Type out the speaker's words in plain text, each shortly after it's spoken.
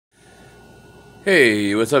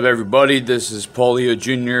Hey, what's up everybody? This is Polio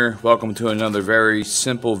Jr. Welcome to another very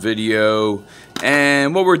simple video.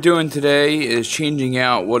 And what we're doing today is changing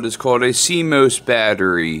out what is called a CMOS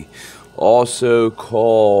battery, also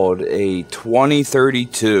called a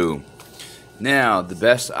 2032. Now, the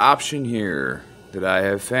best option here that I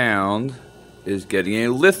have found is getting a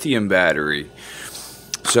lithium battery.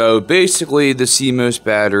 So basically the CMOS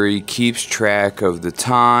battery keeps track of the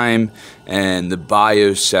time and the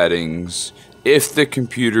BIOS settings if the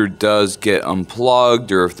computer does get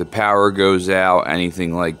unplugged or if the power goes out,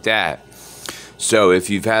 anything like that. So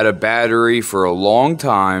if you've had a battery for a long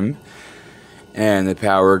time and the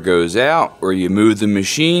power goes out or you move the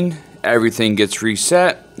machine, everything gets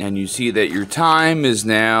reset and you see that your time is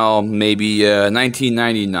now maybe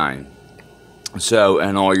 1999. So,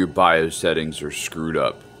 and all your BIOS settings are screwed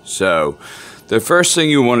up. So the first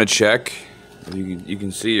thing you want to check, you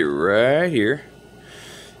can see it right here,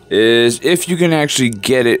 is if you can actually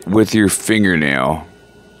get it with your fingernail.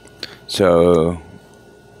 So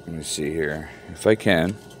let me see here if I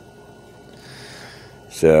can.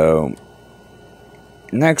 So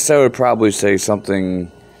next I would probably say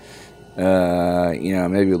something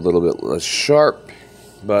maybe a little bit less sharp,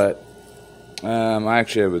 but I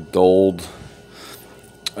actually have a dulled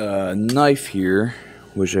knife here,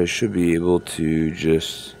 which I should be able to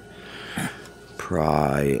just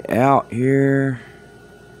pry out here.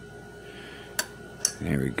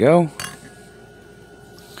 There we go.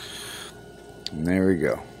 And there we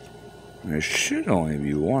go. There should only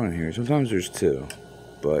be one in here. Sometimes there's two.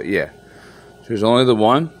 But yeah. There's only the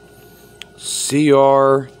one.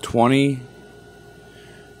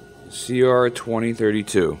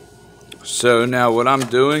 CR2032. So now what I'm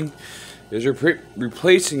doing is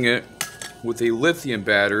replacing it with a lithium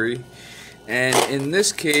battery. And in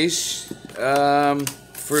this case,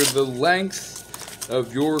 for the length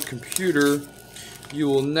of your computer,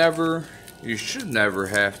 you should never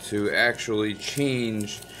have to actually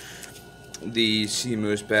change the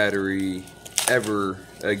CMOS battery ever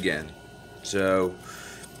again. So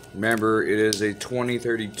remember, it is a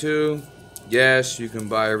 2032. Yes, you can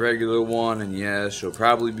buy a regular one, and yes, you'll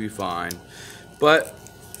probably be fine. But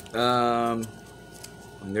there's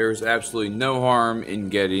absolutely no harm in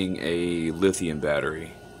getting a lithium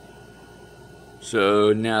battery.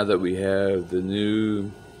 So now that we have the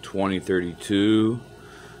new 2032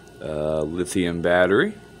 lithium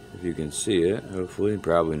battery, if you can see it, hopefully,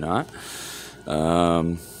 probably not.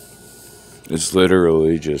 It's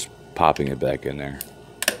literally just popping it back in there.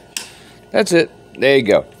 That's it. There you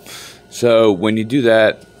go. So when you do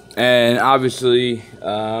that, and obviously,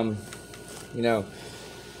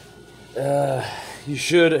 you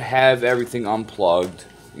should have everything unplugged,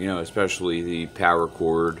 especially the power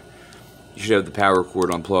cord. You should have the power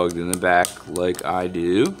cord unplugged in the back like I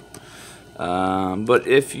do. But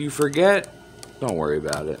if you forget, don't worry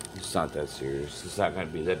about it. It's not that serious. It's not going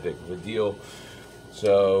to be that big of a deal.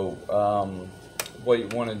 So what you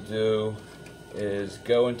want to do is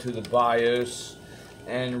go into the BIOS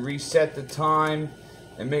and reset the time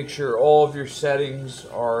and make sure all of your settings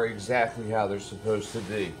are exactly how they're supposed to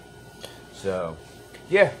be. So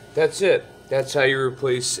yeah, that's it. That's how you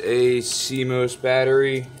replace a CMOS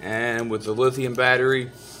battery, and with the lithium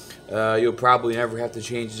battery, you'll probably never have to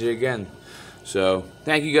change it again. So,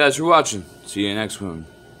 thank you guys for watching. See you next one.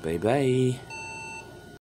 Bye-bye.